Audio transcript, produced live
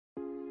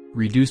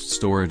reduced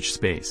storage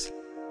space.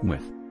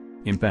 With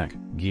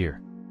ImpecGear.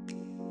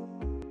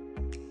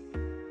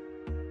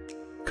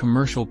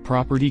 Commercial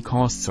property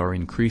costs are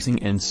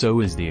increasing, and so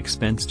is the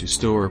expense to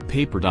store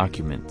paper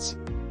documents.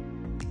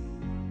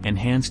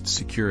 Enhanced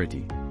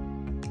security.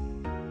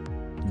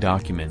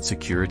 Document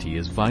security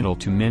is vital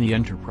to many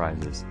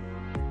enterprises.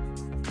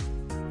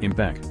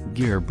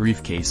 ImpecGear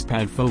Briefcase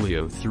Pad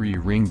Folio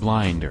 3-Ring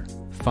Blinder,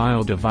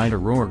 File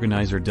Divider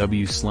Organizer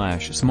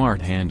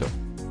W/Smart Handle.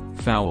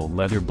 Foul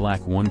Leather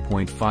Black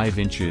 1.5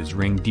 inches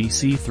Ring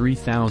DC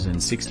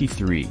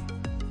 3063.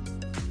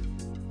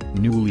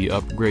 Newly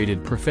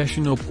upgraded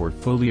Professional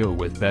Portfolio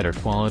with better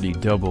quality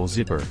double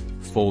zipper,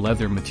 full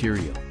leather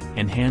material,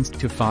 enhanced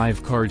to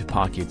 5 card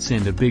pockets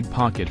and a big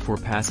pocket for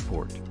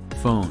passport,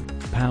 phone,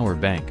 power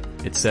bank,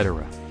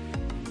 etc.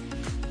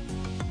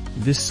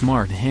 This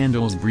smart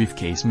handles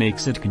briefcase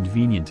makes it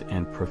convenient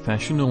and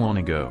professional on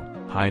a go.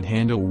 Hide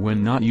handle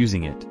when not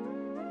using it.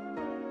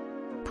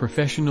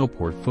 Professional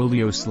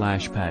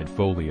Portfolio/Pad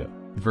Folio,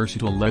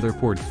 versatile leather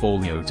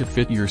portfolio to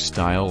fit your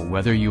style,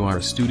 whether you are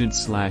a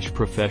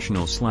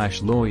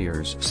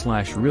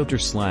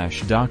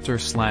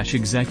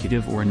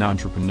student/professional/lawyers/realtor/doctor/executive or an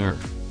entrepreneur.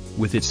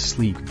 With its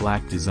sleek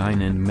black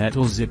design and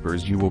metal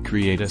zippers, you will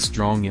create a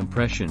strong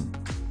impression.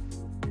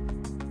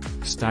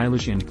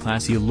 Stylish and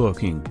classy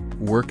looking,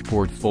 work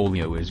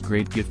portfolio is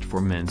great gift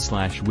for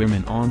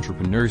men/women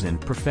entrepreneurs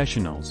and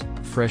professionals,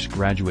 fresh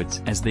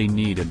graduates, as they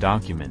need a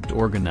document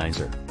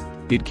organizer.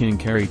 It can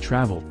carry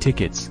travel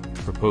tickets,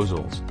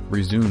 proposals,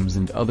 resumes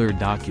and other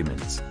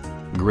documents.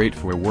 Great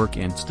for work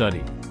and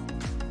study.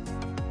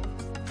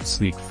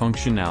 Sleek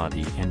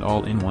functionality and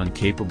all-in-one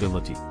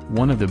capability.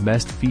 One of the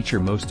best feature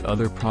most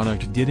other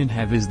product didn't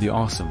have is the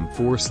awesome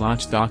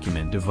 4-slot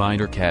document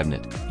divider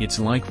cabinet. It's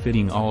like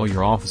fitting all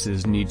your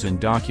office's needs and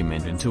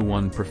document into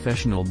one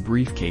professional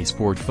briefcase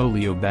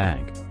portfolio bag.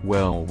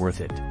 Well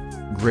worth it.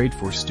 Great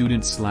for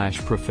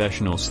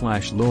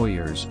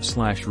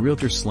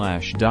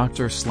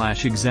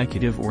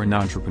student/professional/lawyers/realtor/doctor/executive or an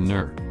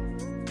entrepreneur.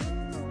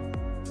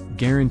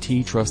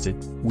 Guarantee trusted.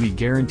 We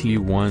guarantee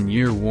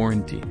 1-year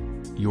warranty.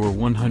 Your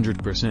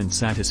 100%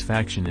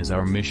 satisfaction is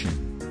our mission.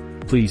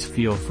 Please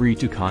feel free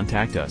to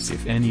contact us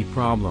if any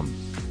problem.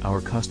 Our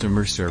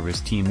customer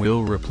service team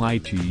will reply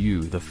to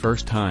you the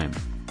first time.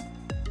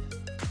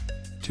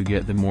 To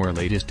get the more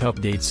latest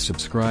updates,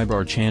 subscribe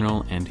our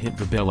channel and hit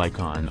the bell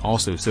icon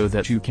also, so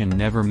that you can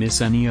never miss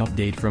any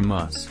update from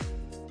us.